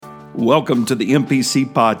Welcome to the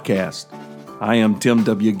MPC Podcast. I am Tim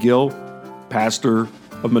W. Gill, pastor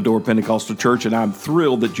of Medora Pentecostal Church, and I'm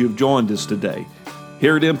thrilled that you've joined us today.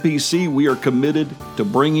 Here at MPC, we are committed to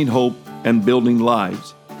bringing hope and building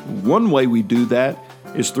lives. One way we do that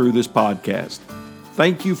is through this podcast.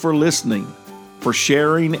 Thank you for listening, for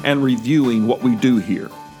sharing and reviewing what we do here.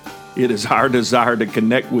 It is our desire to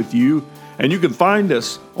connect with you, and you can find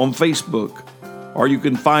us on Facebook, or you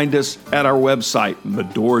can find us at our website,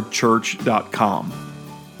 medorachurch.com.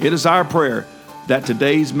 It is our prayer that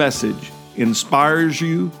today's message inspires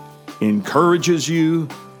you, encourages you,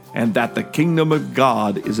 and that the kingdom of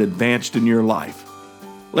God is advanced in your life.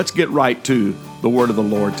 Let's get right to the word of the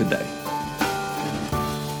Lord today.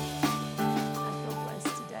 I feel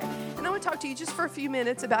blessed today. And I want to talk to you just for a few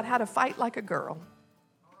minutes about how to fight like a girl.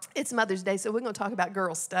 It's Mother's Day, so we're going to talk about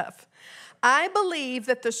girl stuff. I believe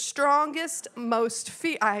that the strongest, most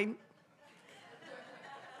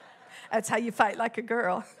that's how you fight like a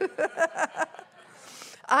girl.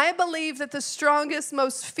 I believe that the strongest,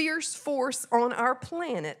 most fierce force on our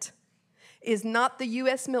planet is not the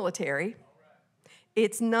U.S. military.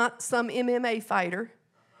 It's not some MMA fighter.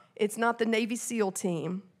 It's not the Navy SEAL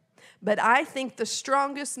team. But I think the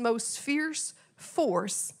strongest, most fierce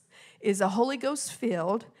force is a Holy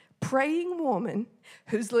Ghost-filled, praying woman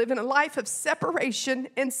who's living a life of separation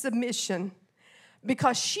and submission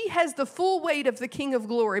because she has the full weight of the King of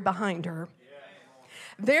Glory behind her.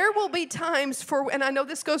 There will be times and I know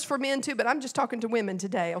this goes for men too, but I'm just talking to women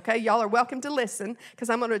today, okay? Y'all are welcome to listen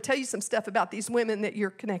because I'm going to tell you some stuff about these women that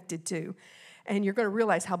you're connected to, and you're going to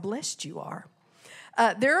realize how blessed you are.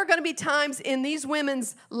 There are going to be times in these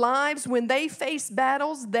women's lives when they face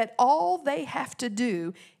battles that all they have to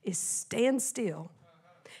do is stand still.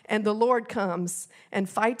 And the Lord comes and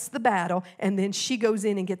fights the battle, and then she goes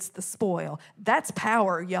in and gets the spoil. That's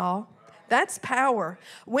power, y'all. That's power.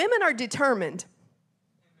 Women are determined.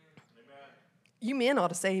 Amen. You men ought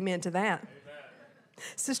to say amen to that. Amen.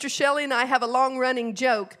 Sister Shelley and I have a long-running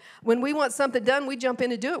joke. When we want something done, we jump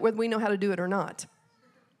in and do it, whether we know how to do it or not.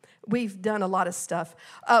 We've done a lot of stuff.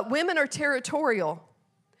 Women are territorial.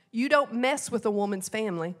 You don't mess with a woman's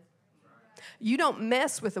family. You don't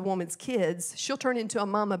mess with a woman's kids. She'll turn into a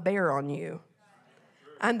mama bear on you.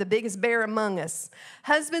 I'm the biggest bear among us.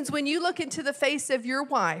 Husbands, when you look into the face of your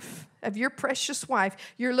wife, of your precious wife,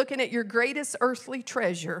 you're looking at your greatest earthly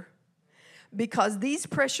treasure because these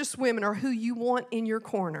precious women are who you want in your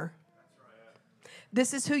corner.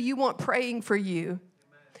 This is who you want praying for you.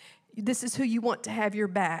 This is who you want to have your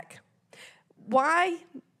back. Why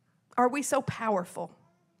are we so powerful?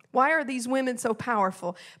 Why are these women so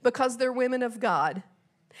powerful? Because they're women of God,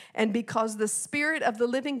 and because the Spirit of the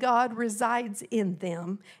living God resides in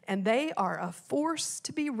them, and they are a force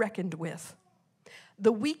to be reckoned with.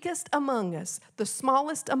 The weakest among us, the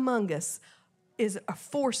smallest among us, is a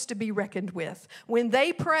force to be reckoned with. When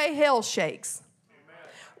they pray, hell shakes. Amen.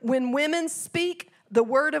 When women speak the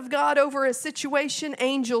word of God over a situation,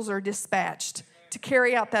 angels are dispatched to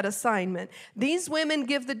carry out that assignment. These women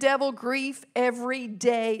give the devil grief every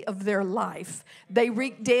day of their life. They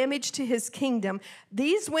wreak damage to his kingdom.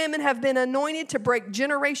 These women have been anointed to break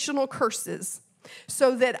generational curses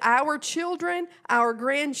so that our children, our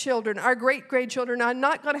grandchildren, our great-grandchildren are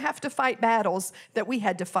not going to have to fight battles that we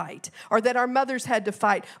had to fight or that our mothers had to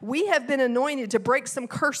fight. We have been anointed to break some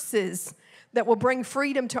curses that will bring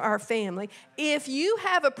freedom to our family. If you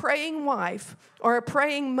have a praying wife or a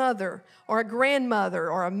praying mother or a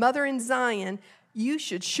grandmother or a mother in Zion, you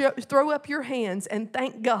should throw up your hands and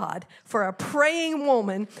thank God for a praying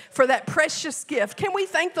woman, for that precious gift. Can we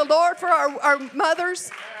thank the Lord for our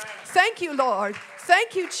mothers? Thank you, Lord.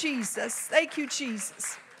 Thank you, Jesus. Thank you,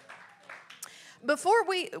 Jesus. Before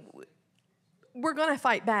we're going to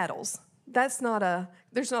fight battles. There's not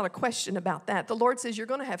a question about that. The Lord says you're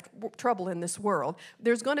going to have trouble in this world.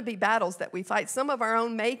 There's going to be battles that we fight, some of our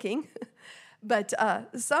own making, but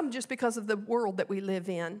some just because of the world that we live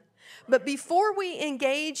in. But before we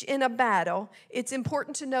engage in a battle, it's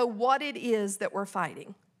important to know what it is that we're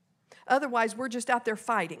fighting. Otherwise, we're just out there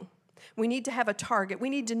fighting. We need to have a target. We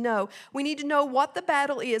need to know what the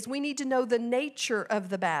battle is. We need to know the nature of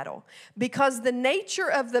the battle because the nature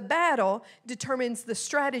of the battle determines the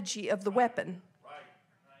strategy of the weapon.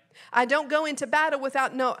 I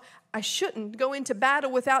shouldn't go into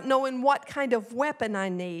battle without knowing what kind of weapon I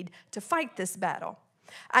need to fight this battle.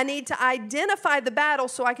 I need to identify the battle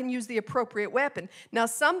so I can use the appropriate weapon. Now,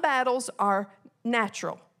 some battles are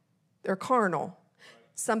natural. They're carnal.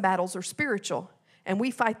 Some battles are spiritual. And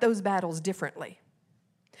we fight those battles differently.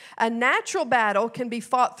 A natural battle can be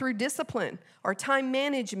fought through discipline or time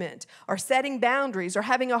management or setting boundaries or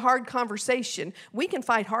having a hard conversation. We can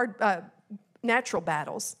fight natural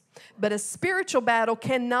battles. But a spiritual battle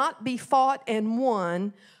cannot be fought and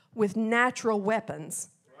won with natural weapons.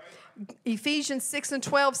 Ephesians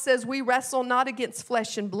 6:12 says, we wrestle not against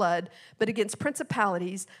flesh and blood, but against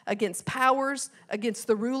principalities, against powers, against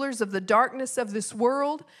the rulers of the darkness of this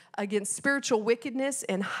world, against spiritual wickedness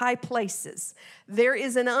in high places. There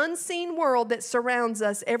is an unseen world that surrounds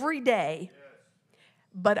us every day,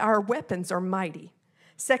 but our weapons are mighty.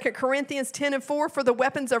 2 Corinthians 10:4, for the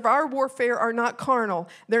weapons of our warfare are not carnal.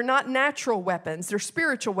 They're not natural weapons. They're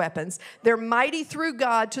spiritual weapons. They're mighty through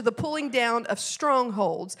God to the pulling down of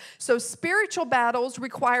strongholds. So spiritual battles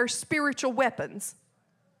require spiritual weapons.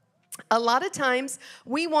 A lot of times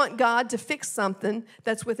we want God to fix something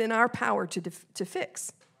that's within our power to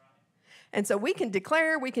fix. And so we can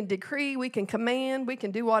declare, we can decree, we can command, we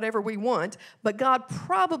can do whatever we want, but God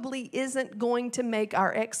probably isn't going to make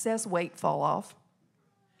our excess weight fall off.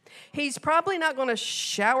 He's probably not going to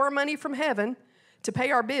shower money from heaven to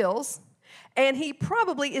pay our bills, and he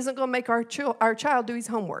probably isn't going to make our child do his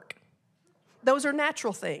homework. Those are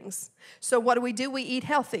natural things. So what do? We eat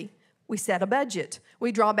healthy. We set a budget.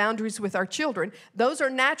 We draw boundaries with our children. Those are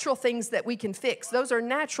natural things that we can fix. Those are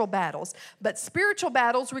natural battles. But spiritual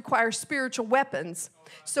battles require spiritual weapons.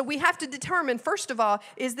 So we have to determine, first of all,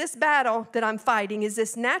 is this battle that I'm fighting, is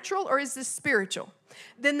this natural or is this spiritual?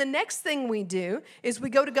 Then the next thing we do is we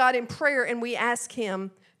go to God in prayer and we ask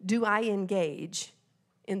him, do I engage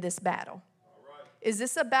in this battle? Is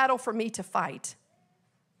this a battle for me to fight?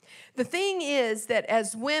 The thing is that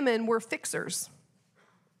as women, we're fixers.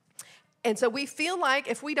 And so we feel like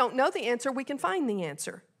if we don't know the answer, we can find the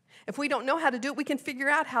answer. If we don't know how to do it, we can figure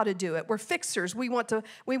out how to do it. We're fixers. We want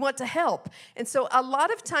to help. And so a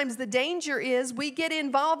lot of times the danger is we get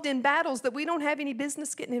involved in battles that we don't have any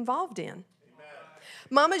business getting involved in. Amen.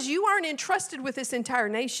 Mamas, you aren't entrusted with this entire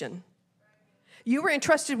nation. You were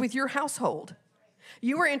entrusted with your household.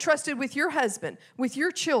 You were entrusted with your husband, with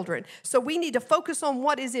your children. So we need to focus on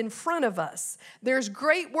what is in front of us. There's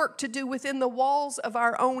great work to do within the walls of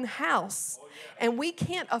our own house. And we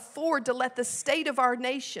can't afford to let the state of our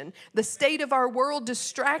nation, the state of our world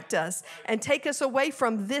distract us and take us away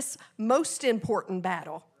from this most important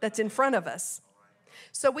battle that's in front of us.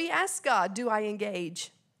 So we ask God, do I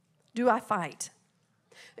engage? Do I fight?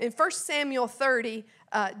 In 1 Samuel 30,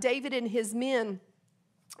 David and his men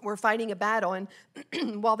were fighting a battle, and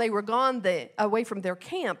while they were gone away from their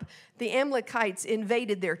camp, the Amalekites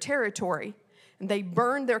invaded their territory, and they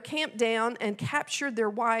burned their camp down and captured their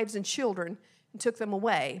wives and children and took them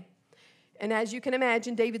away. And as you can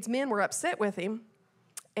imagine, David's men were upset with him,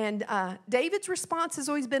 and David's response has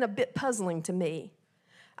always been a bit puzzling to me.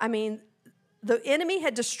 I mean, the enemy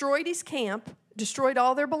had destroyed his camp, destroyed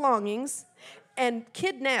all their belongings, and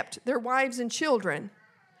kidnapped their wives and children.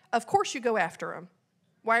 Of course you go after them.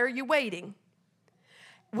 Why are you waiting?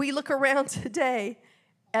 We look around today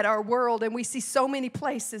at our world and we see so many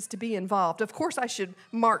places to be involved. Of course I should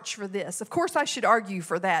march for this. Of course I should argue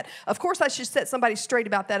for that. Of course I should set somebody straight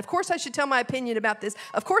about that. Of course I should tell my opinion about this.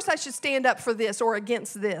 Of course I should stand up for this or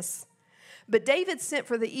against this. But David sent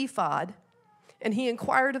for the ephod and he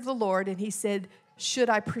inquired of the Lord and he said,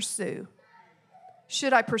 should I pursue?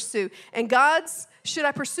 Should I pursue? And should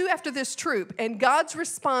I pursue after this troop? And God's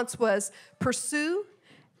response was, pursue,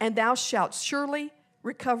 and thou shalt surely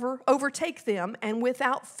overtake them, and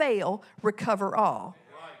without fail recover all.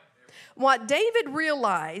 What David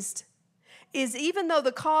realized is even though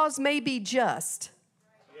the cause may be just,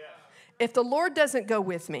 if the Lord doesn't go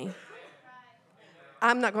with me,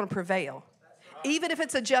 I'm not going to prevail, even if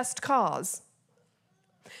it's a just cause.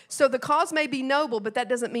 So the cause may be noble, but that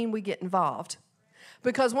doesn't mean we get involved.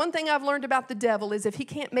 Because one thing I've learned about the devil is if he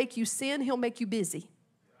can't make you sin, he'll make you busy.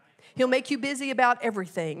 He'll make you busy about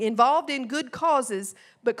everything, involved in good causes,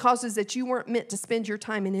 but causes that you weren't meant to spend your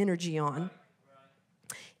time and energy on.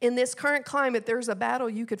 In this current climate, there's a battle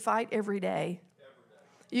you could fight every day.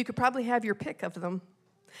 You could probably have your pick of them.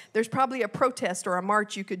 There's probably a protest or a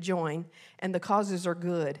march you could join, and the causes are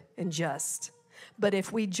good and just. But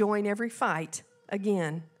if we join every fight,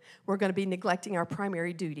 again, we're going to be neglecting our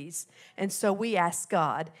primary duties. And so we ask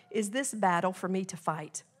God, is this battle for me to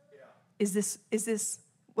fight? Is this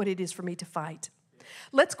what it is for me to fight?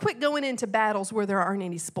 Let's quit going into battles where there aren't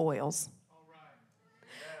any spoils.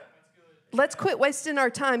 Let's quit wasting our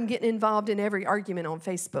time getting involved in every argument on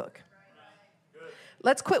Facebook.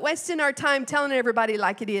 Let's quit wasting our time telling everybody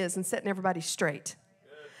like it is and setting everybody straight.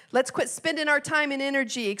 Let's quit spending our time and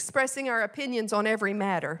energy expressing our opinions on every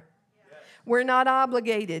matter. We're not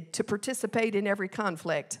obligated to participate in every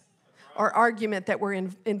conflict or argument that we're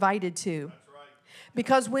invited to.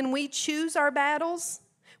 Because when we choose our battles,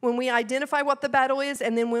 when we identify what the battle is,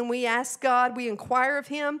 and then when we ask God, we inquire of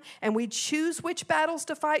Him, and we choose which battles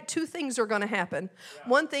to fight, two things are going to happen.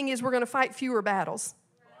 One thing is we're going to fight fewer battles.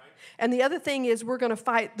 And the other thing is we're going to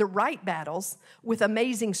fight the right battles with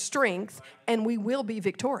amazing strength, and we will be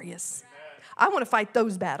victorious. I want to fight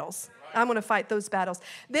those battles. I want to fight those battles.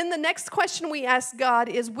 Then the next question we ask God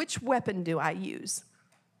is, which weapon do I use?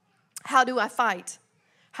 How do I fight?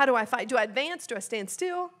 How do I fight? Do I advance? Do I stand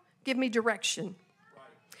still? Give me direction.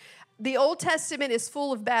 The Old Testament is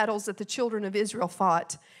full of battles that the children of Israel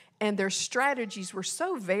fought, and their strategies were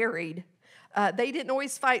so varied. They didn't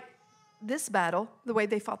always fight this battle the way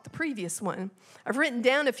they fought the previous one. I've written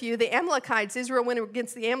down a few. The Amalekites, Israel went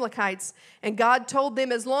against the Amalekites, and God told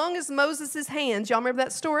them, as long as Moses' hands, y'all remember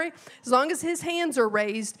that story? As long as his hands are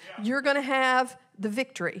raised, you're going to have the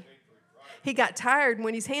victory. He got tired, and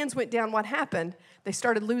when his hands went down, what happened? They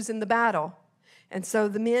started losing the battle. And so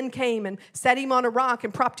the men came and set him on a rock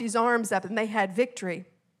and propped his arms up, and they had victory.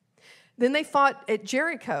 Then they fought at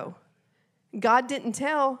Jericho. God didn't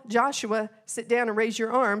tell Joshua, sit down and raise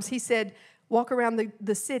your arms. He said, walk around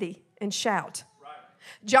the city and shout. Right.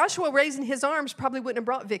 Joshua raising his arms probably wouldn't have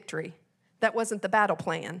brought victory. That wasn't the battle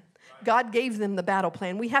plan. Right. God gave them the battle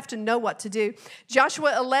plan. We have to know what to do.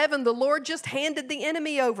 Joshua 11, the Lord just handed the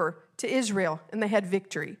enemy over to Israel, and they had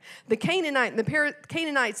victory. The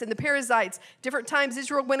Canaanites and the Perizzites, different times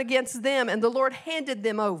Israel went against them, and the Lord handed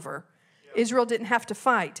them over. Israel didn't have to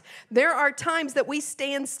fight. There are times that we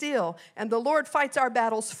stand still, and the Lord fights our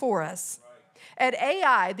battles for us. Right. At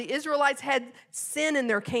Ai, the Israelites had sin in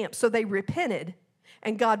their camp, so they repented,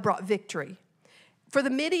 and God brought victory. For the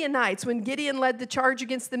Midianites, when Gideon led the charge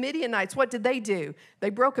against the Midianites, what did they do? They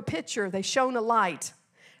broke a pitcher. They shone a light.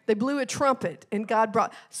 They blew a trumpet, and God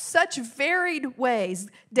brought such varied ways.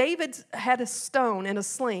 David had a stone and a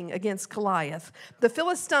sling against Goliath. The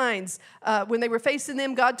Philistines, when they were facing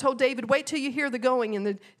them, God told David, wait till you hear the going in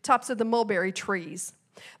the tops of the mulberry trees.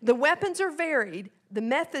 The weapons are varied. The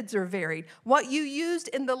methods are varied. What you used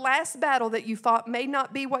in the last battle that you fought may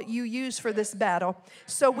not be what you use for this battle.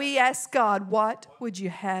 So we ask God, what would you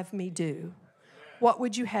have me do? What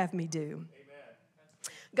would you have me do?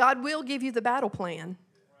 God will give you the battle plan.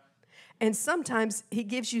 And sometimes He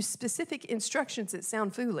gives you specific instructions that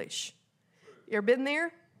sound foolish. You ever been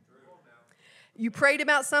there? You prayed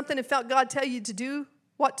about something and felt God tell you to do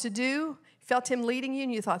what to do, felt Him leading you,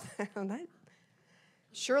 and you thought,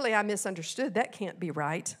 surely I misunderstood. That can't be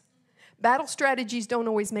right. Battle strategies don't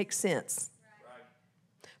always make sense.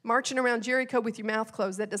 Marching around Jericho with your mouth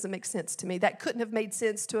closed, that doesn't make sense to me. That couldn't have made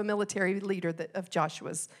sense to a military leader of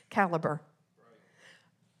Joshua's caliber.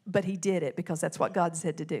 But he did it because that's what God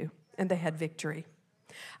said to do. And they had victory.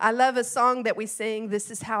 I love a song that we sing, This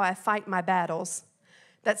Is How I Fight My Battles.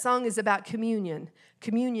 That song is about communion.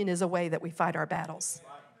 Communion is a way that we fight our battles.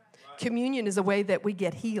 Communion is a way that we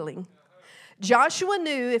get healing. Joshua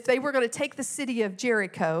knew if they were going to take the city of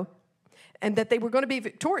Jericho and that they were going to be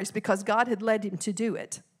victorious because God had led him to do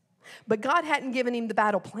it. But God hadn't given him the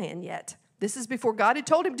battle plan yet. This is before God had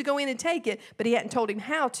told him to go in and take it, but He hadn't told him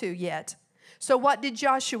how to yet. So what did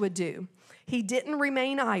Joshua do? He didn't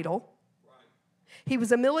remain idle. He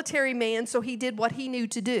was a military man, so he did what he knew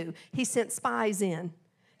to do. He sent spies in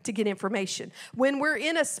to get information. When we're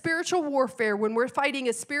in a spiritual warfare, when we're fighting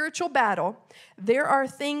a spiritual battle, there are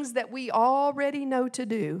things that we already know to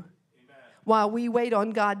do while we wait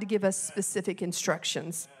on God to give us specific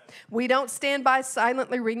instructions. We don't stand by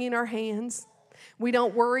silently wringing our hands. We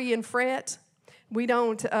don't worry and fret. We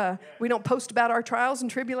don't post about our trials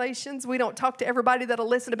and tribulations. We don't talk to everybody that'll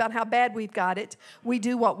listen about how bad we've got it. We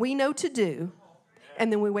do what we know to do,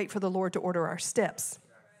 and then we wait for the Lord to order our steps.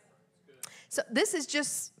 So this is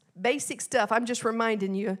just basic stuff. I'm just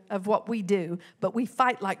reminding you of what we do, but we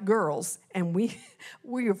fight like girls, and we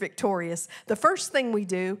are victorious. The first thing we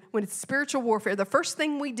do when it's spiritual warfare, the first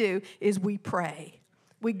thing we do is we pray.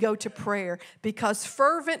 We go to prayer because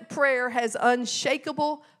fervent prayer has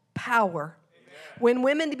unshakable power. When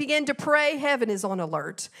women begin to pray, heaven is on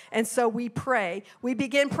alert. And so we pray. We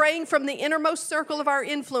begin praying from the innermost circle of our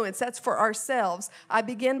influence. That's for ourselves. I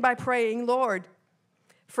begin by praying, Lord,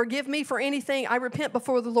 forgive me for anything. I repent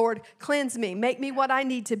before the Lord. Cleanse me. Make me what I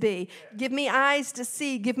need to be. Give me eyes to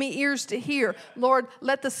see. Give me ears to hear. Lord,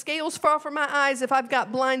 let the scales fall from my eyes if I've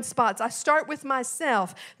got blind spots. I start with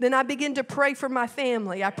myself. Then I begin to pray for my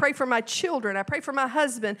family. I pray for my children. I pray for my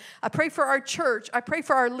husband. I pray for our church. I pray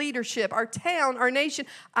for our leadership, our town, our nation.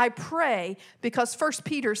 I pray because 1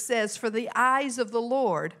 Peter says, for the eyes of the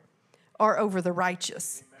Lord are over the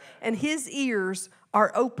righteous. And his ears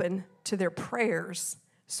are open to their prayers.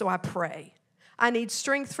 So I pray. I need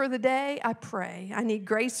strength for the day. I pray. I need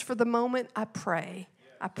grace for the moment. I pray.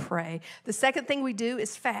 I pray. The second thing we do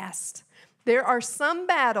is fast. There are some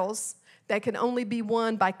battles that can only be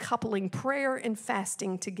won by coupling prayer and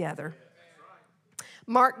fasting together.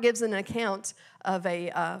 Mark gives an account of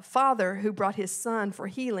a father who brought his son for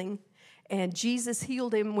healing, and Jesus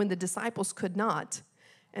healed him when the disciples could not.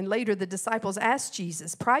 And later the disciples asked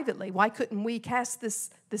Jesus privately, why couldn't we cast this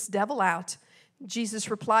devil out? Jesus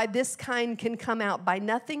replied, this kind can come out by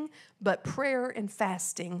nothing but prayer and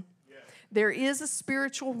fasting. Yeah. There is a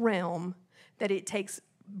spiritual realm that it takes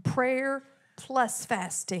prayer plus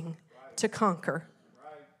fasting to conquer.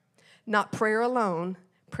 Right. Not prayer alone,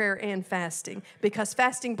 prayer and fasting, because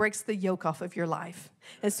fasting breaks the yoke off of your life.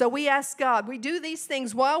 And so we ask God, we do these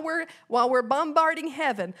things while we're bombarding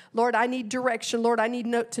heaven. Lord, I need direction. Lord, I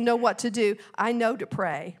need to know what to do. I know to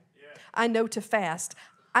pray. Yeah. I know to fast.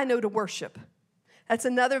 I know to worship. That's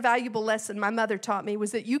another valuable lesson my mother taught me,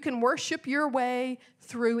 was that you can worship your way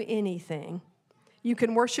through anything. You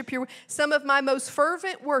can worship your way. Some of my most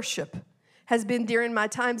fervent worship has been during my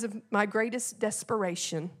times of my greatest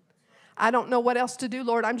desperation. I don't know what else to do,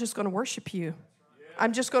 Lord. I'm just going to worship you.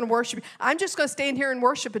 I'm just going to worship you. I'm just going to stand here and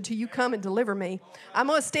worship until you come and deliver me. I'm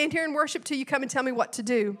going to stand here and worship till you come and tell me what to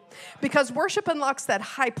do. Because worship unlocks that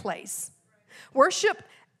high place. Worship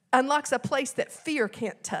unlocks a place that fear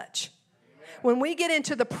can't touch. When we get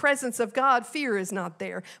into the presence of God, fear is not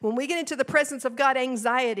there. When we get into the presence of God,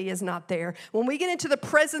 anxiety is not there. When we get into the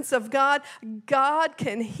presence of God, God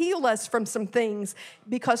can heal us from some things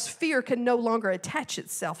because fear can no longer attach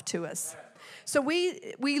itself to us. So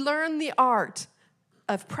we learn the art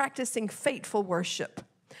of practicing faithful worship.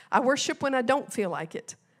 I worship when I don't feel like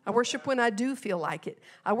it. I worship when I do feel like it.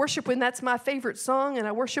 I worship when that's my favorite song, and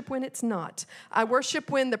I worship when it's not. I worship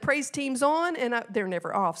when the praise team's on, and they're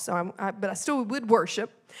never off, so but I still would worship.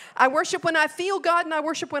 I worship when I feel God, and I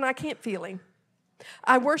worship when I can't feel Him.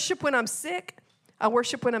 I worship when I'm sick. I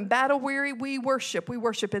worship when I'm battle-weary. We worship. We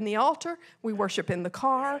worship in the altar. We worship in the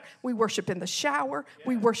car. We worship in the shower.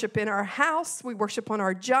 We worship in our house. We worship on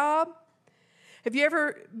our job. Have you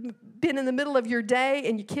ever been in the middle of your day,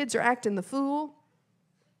 and your kids are acting the fool?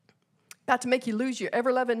 About to make you lose your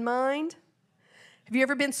ever-loving mind? Have you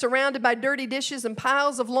ever been surrounded by dirty dishes and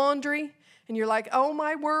piles of laundry? And you're like, oh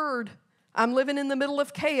my word, I'm living in the middle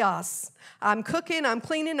of chaos. I'm cooking, I'm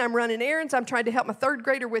cleaning, I'm running errands, I'm trying to help my third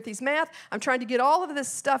grader with his math. I'm trying to get all of this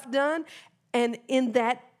stuff done. And in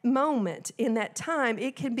that moment, in that time,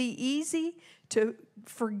 it can be easy to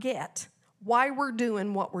forget why we're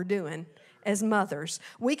doing what we're doing. As mothers,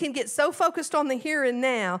 we can get so focused on the here and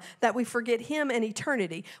now that we forget Him and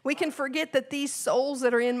eternity. We can forget that these souls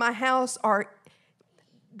that are in my house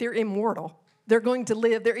they're immortal. They're going to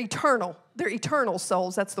live. They're eternal. They're eternal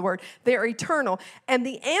souls. That's the word. They're eternal. And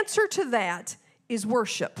the answer to that is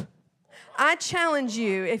worship. I challenge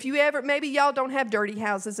you, if you ever, maybe y'all don't have dirty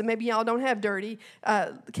houses, and maybe y'all don't have dirty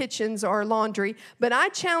kitchens or laundry, but I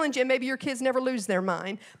challenge you, and maybe your kids never lose their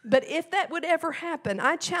mind, but if that would ever happen,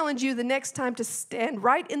 I challenge you the next time to stand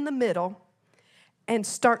right in the middle and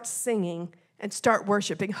start singing and start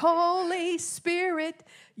worshiping. Holy Spirit,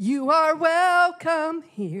 you are welcome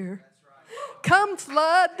here. Come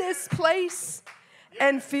flood this place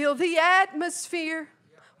and fill the atmosphere.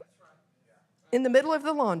 In the middle of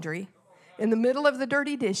the laundry, in the middle of the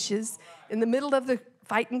dirty dishes, in the middle of the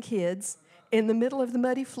fighting kids, in the middle of the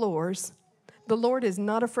muddy floors, the Lord is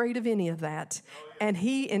not afraid of any of that. And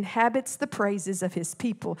He inhabits the praises of His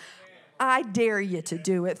people. I dare you to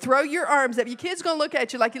do it. Throw your arms up. Your kid's going to look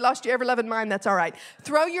at you like you lost your ever-loving mind. That's all right.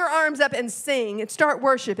 Throw your arms up and sing and start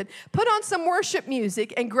worshiping. Put on some worship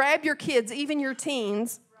music and grab your kids, even your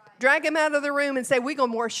teens, drag them out of the room and say, we're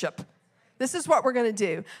going to worship. This is what we're going to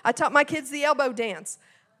do. I taught my kids the elbow dance.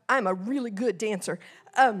 I'm a really good dancer.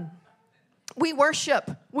 We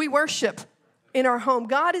worship. We worship in our home.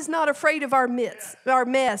 God is not afraid of our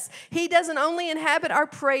mess. He doesn't only inhabit our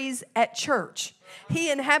praise at church.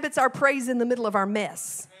 He inhabits our praise in the middle of our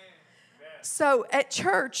mess. So at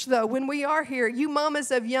church, though, when we are here, you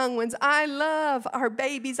mamas of young ones, I love our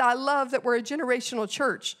babies. I love that we're a generational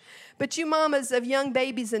church. But you mamas of young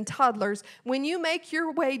babies and toddlers, when you make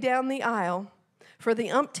your way down the aisle for the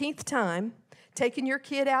umpteenth time, taking your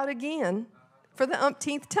kid out again for the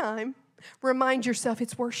umpteenth time, remind yourself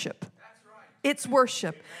it's worship. It's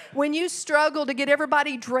worship. When you struggle to get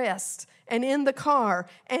everybody dressed and in the car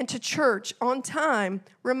and to church on time,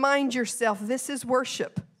 remind yourself this is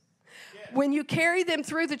worship. When you carry them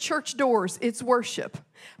through the church doors, it's worship.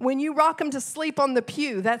 When you rock them to sleep on the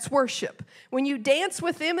pew, that's worship. When you dance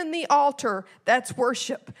with them in the altar, that's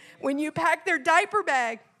worship. When you pack their diaper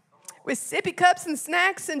bag with sippy cups and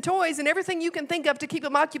snacks and toys and everything you can think of to keep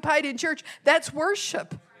them occupied in church, that's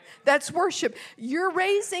worship. That's worship. You're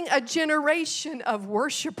raising a generation of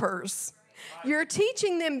worshipers. You're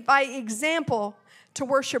teaching them by example to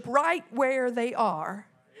worship right where they are.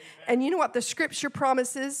 And you know what the scripture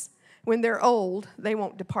promises? When they're old, they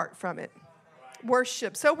won't depart from it.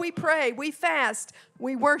 Worship. So we pray, we fast,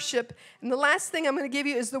 we worship. And the last thing I'm going to give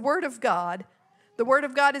you is the Word of God. The Word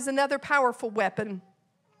of God is another powerful weapon.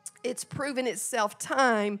 It's proven itself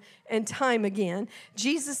time and time again.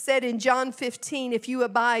 Jesus said in John 15, if you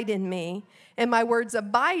abide in me and my words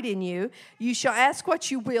abide in you, you shall ask what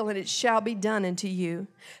you will and it shall be done unto you.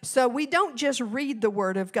 So we don't just read the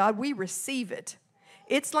Word of God, we receive it.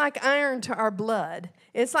 It's like iron to our blood.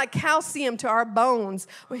 It's like calcium to our bones.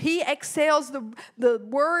 He exhales. The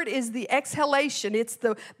word is the exhalation. It's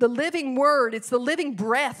the living word. It's the living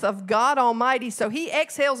breath of God Almighty. So he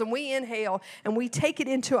exhales and we inhale and we take it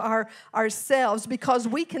into ourselves because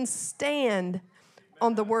we can stand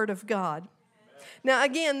on the word of God. Now,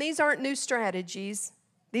 again, these aren't new strategies.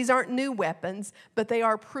 These aren't new weapons, but they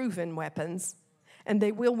are proven weapons, and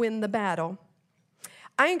they will win the battle.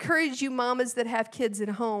 I encourage you mamas that have kids at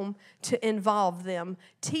home to involve them.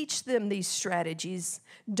 Teach them these strategies.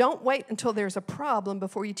 Don't wait until there's a problem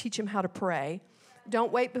before you teach them how to pray.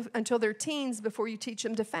 Don't wait until they're teens before you teach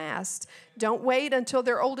them to fast. Don't wait until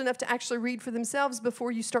they're old enough to actually read for themselves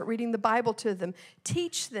before you start reading the Bible to them.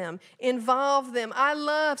 Teach them. Involve them. I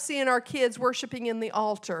love seeing our kids worshiping in the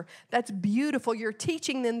altar. That's beautiful. You're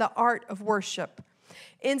teaching them the art of worship.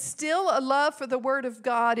 Instill a love for the Word of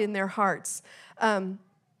God in their hearts.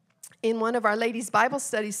 In one of our ladies' Bible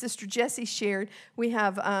studies, Sister Jessie shared, we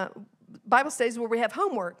have Bible studies where we have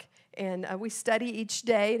homework. And we study each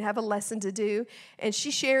day and have a lesson to do. And she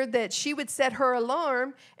shared that she would set her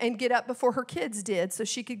alarm and get up before her kids did so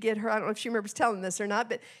she could get her, I don't know if she remembers telling this or not,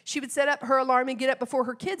 but she would set up her alarm and get up before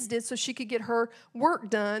her kids did so she could get her work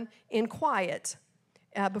done in quiet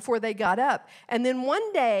before they got up. And then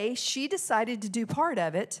one day she decided to do part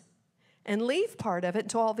of it and leave part of it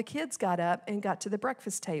until all the kids got up and got to the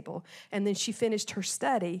breakfast table. And then she finished her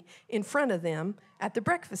study in front of them at the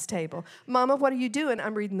breakfast table. Mama, what are you doing?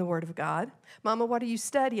 I'm reading the Word of God. Mama, what are you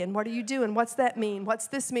studying? What are you doing? What's that mean? What's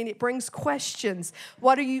this mean? It brings questions.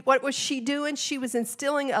 What was she doing? She was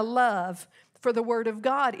instilling a love for the Word of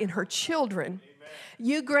God in her children. Amen.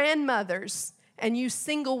 You grandmothers and you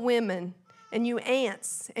single women and you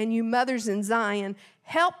aunts and you mothers in Zion,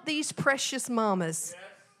 help these precious mamas. Yes.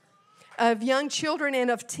 Of young children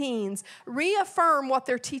and of teens, reaffirm what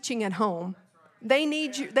they're teaching at home. They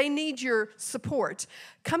need you. They need your support.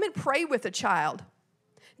 Come and pray with a child.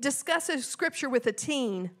 Discuss a scripture with a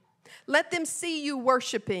teen. Let them see you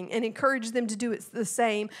worshiping and encourage them to do it the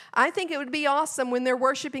same. I think it would be awesome when they're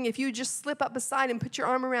worshiping if you just slip up beside them, put your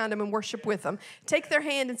arm around them and worship with them. Take their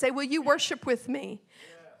hand and say, will you worship with me?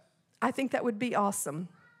 I think that would be awesome.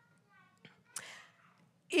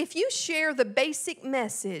 If you share the basic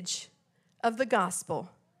message of the gospel,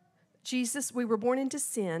 Jesus, we were born into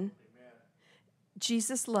sin. Amen.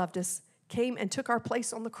 Jesus loved us, came and took our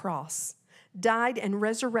place on the cross, died and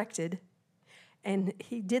resurrected, and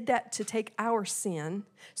he did that to take our sin,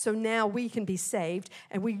 so now we can be saved,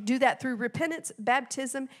 and we do that through repentance,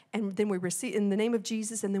 baptism, and then we receive in the name of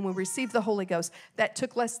Jesus, and then we receive the Holy Ghost. That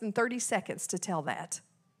took less than 30 seconds to tell that.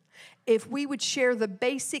 If we would share the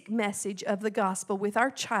basic message of the gospel with our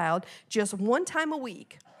child just one time a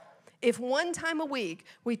week, if one time a week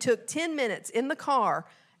we took 10 minutes in the car,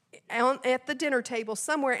 at the dinner table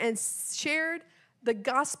somewhere and shared the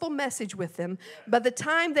gospel message with them, by the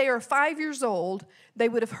time they are 5 years old, they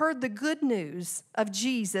would have heard the good news of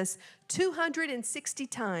Jesus 260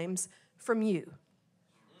 times from you.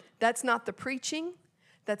 That's not the preaching.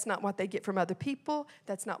 That's not what they get from other people.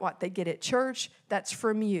 That's not what they get at church. That's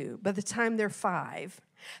from you by the time they're 5.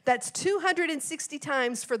 That's 260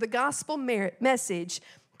 times for the gospel message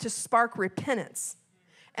to spark repentance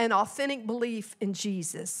and authentic belief in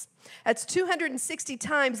Jesus. That's 260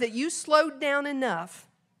 times that you slowed down enough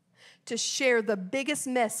to share the biggest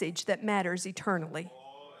message that matters eternally.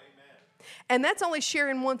 Oh, amen. And that's only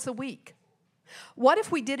sharing once a week. What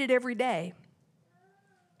if we did it every day?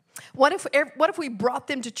 What if we brought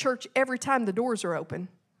them to church every time the doors are open?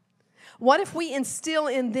 What if we instill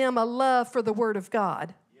in them a love for the Word of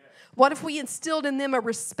God? What if we instilled in them a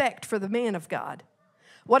respect for the man of God?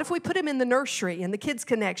 What if we put them in the nursery and the kids'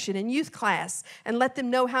 connection and youth class and let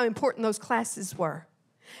them know how important those classes were?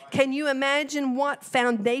 Can you imagine what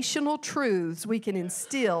foundational truths we can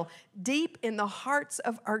instill deep in the hearts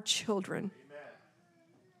of our children?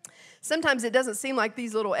 Sometimes it doesn't seem like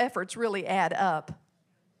these little efforts really add up.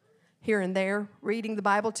 Here and there, reading the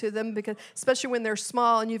Bible to them, because especially when they're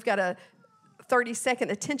small and you've got a 30-second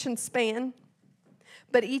attention span.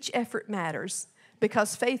 But each effort matters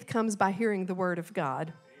because faith comes by hearing the Word of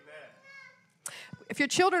God. Amen. If your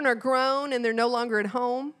children are grown and they're no longer at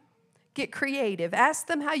home, get creative. Ask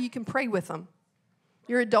them how you can pray with them.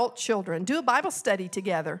 Your adult children. Do a Bible study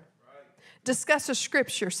together. Right. Discuss a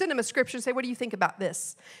scripture. Send them a scripture and say, what do you think about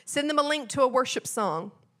this? Send them a link to a worship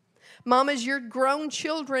song. Mamas, your grown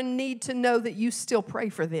children need to know that you still pray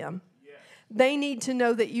for them. Yeah. They need to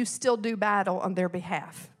know that you still do battle on their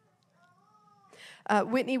behalf.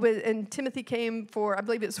 Whitney and Timothy came for, I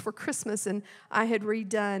believe it was for Christmas, and I had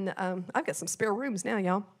redone, I've got some spare rooms now,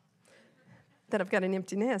 y'all, that I've got an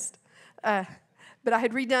empty nest. But I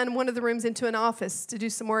had redone one of the rooms into an office to do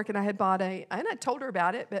some work, and I had bought and I told her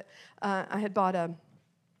about it, but I had bought a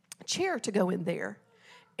chair to go in there.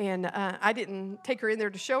 And I didn't take her in there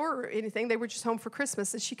to show her or anything. They were just home for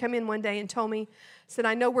Christmas. And she came in one day and told me, said,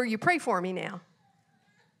 I know where you pray for me now.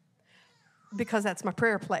 Because that's my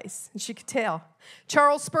prayer place. And she could tell.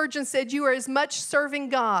 Charles Spurgeon said, you are as much serving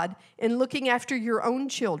God in looking after your own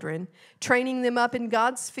children, training them up in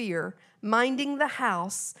God's fear, minding the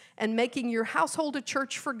house, and making your household a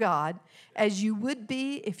church for God, as you would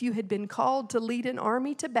be if you had been called to lead an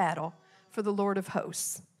army to battle for the Lord of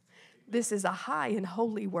hosts. This is a high and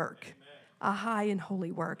holy work. A high and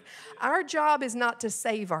holy work. Our job is not to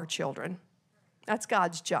save our children. That's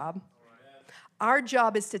God's job. Our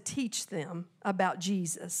job is to teach them about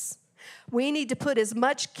Jesus. We need to put as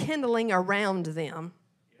much kindling around them.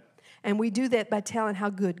 And we do that by telling how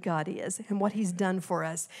good God is and what He's done for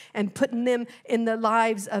us and putting them in the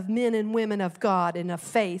lives of men and women of God and of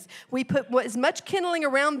faith. We put as much kindling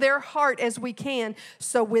around their heart as we can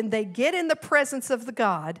so when they get in the presence of the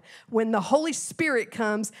God, when the Holy Spirit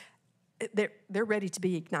comes, they're ready to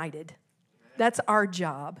be ignited. That's our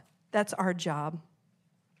job. That's our job.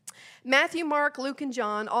 Matthew, Mark, Luke, and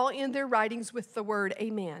John all end their writings with the word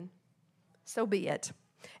amen. So be it.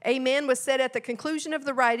 Amen was said at the conclusion of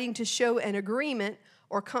the writing to show an agreement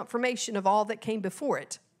or confirmation of all that came before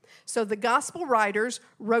it. So the gospel writers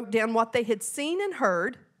wrote down what they had seen and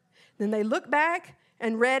heard. Then they looked back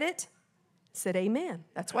and read it, said amen.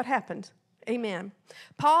 That's what happened. Amen.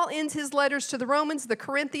 Paul ends his letters to the Romans, the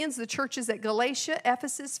Corinthians, the churches at Galatia,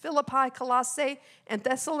 Ephesus, Philippi, Colossae, and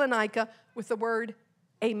Thessalonica with the word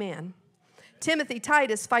amen. Timothy,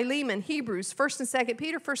 Titus, Philemon, Hebrews, 1st and 2nd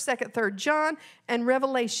Peter, 1st, 2nd, 3rd John, and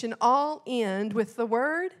Revelation all end with the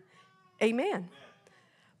word amen.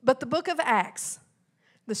 But the book of Acts,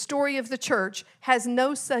 the story of the church, has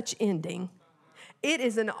no such ending. It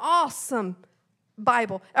is an awesome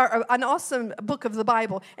Bible, or an awesome book of the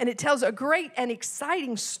Bible, and it tells a great and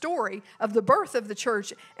exciting story of the birth of the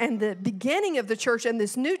church and the beginning of the church and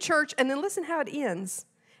this new church, and then listen how it ends.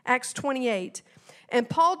 Acts 28. And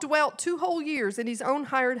Paul dwelt 2 whole years in his own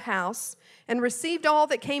hired house and received all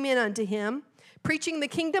that came in unto him, preaching the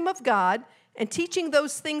kingdom of God and teaching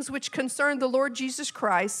those things which concern the Lord Jesus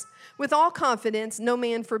Christ with all confidence, no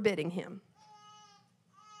man forbidding him.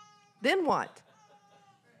 Then what?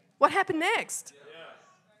 What happened next?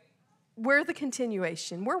 We're the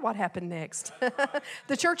continuation. We're what happened next.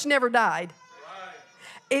 The church never died.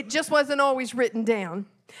 It just wasn't always written down.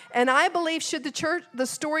 And I believe should the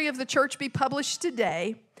story of the church be published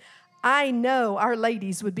today, I know our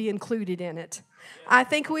ladies would be included in it. I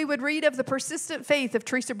think we would read of the persistent faith of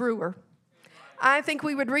Teresa Brewer. I think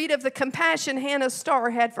we would read of the compassion Hannah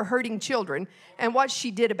Starr had for hurting children and what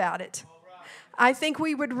she did about it. I think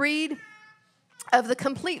we would read of the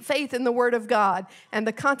complete faith in the Word of God and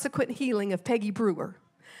the consequent healing of Peggy Brewer.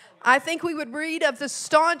 I think we would read of the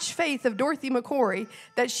staunch faith of Dorothy McCory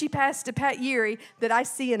that she passed to Pat Yeary that I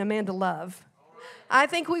see in Amanda Love. I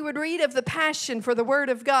think we would read of the passion for the Word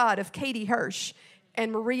of God of Katie Hirsch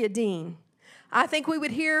and Maria Dean. I think we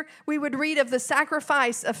would read of the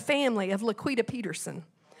sacrifice of family of Laquita Peterson.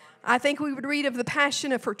 I think we would read of the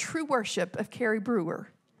passion of her true worship of Carrie Brewer.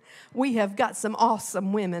 We have got some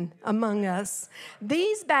awesome women among us.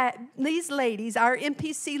 These ladies, our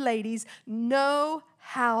MPC ladies, know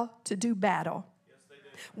how to do battle.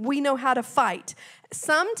 We know how to fight.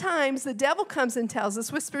 Sometimes the devil comes and tells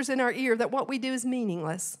us, whispers in our ear, that what we do is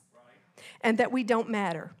meaningless and that we don't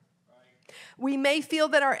matter. We may feel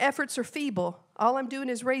that our efforts are feeble. All I'm doing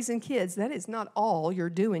is raising kids. That is not all you're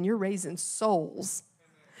doing. You're raising souls.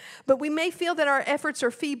 But we may feel that our efforts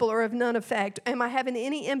are feeble or of none effect. Am I having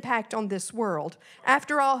any impact on this world?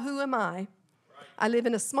 After all, who am I? I live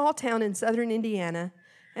in a small town in southern Indiana,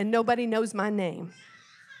 and nobody knows my name.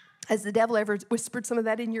 Has the devil ever whispered some of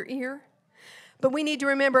that in your ear? But we need to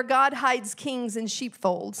remember God hides kings in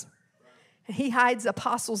sheepfolds. He hides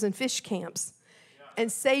apostles in fish camps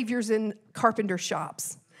and saviors in carpenter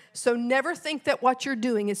shops. So never think that what you're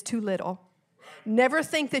doing is too little. Never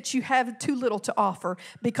think that you have too little to offer,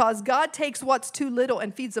 because God takes what's too little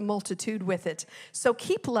and feeds a multitude with it. So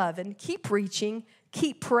keep loving, keep reaching,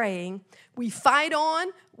 keep praying. We fight on,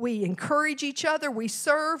 we encourage each other, we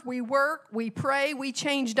serve, we work, we pray, we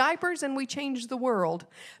change diapers, and we change the world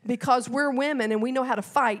because we're women and we know how to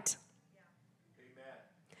fight. Amen.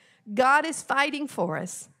 God is fighting for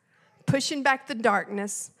us, pushing back the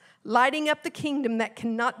darkness, lighting up the kingdom that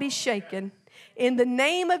cannot be shaken. In the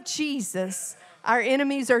name of Jesus, our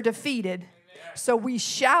enemies are defeated. So we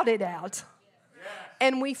shout it out.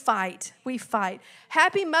 And we fight. We fight.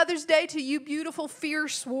 Happy Mother's Day to you beautiful,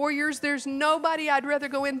 fierce warriors. There's nobody I'd rather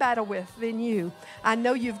go in battle with than you. I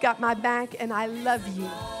know you've got my back, and I love you.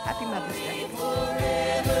 Happy Mother's Day.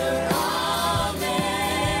 Forever,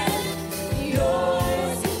 amen.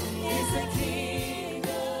 Yours is the kingdom.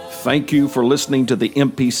 Thank you for listening to the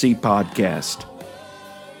MPC podcast.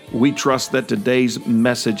 We trust that today's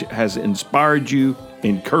message has inspired you,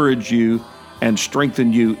 encouraged you, and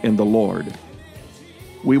strengthened you in the Lord.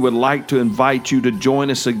 We would like to invite you to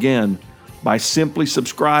join us again by simply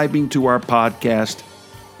subscribing to our podcast,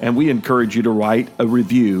 and we encourage you to write a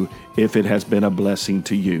review if it has been a blessing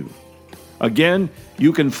to you. Again,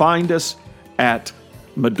 you can find us at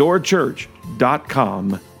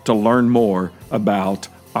medorachurch.com to learn more about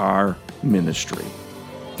our ministry.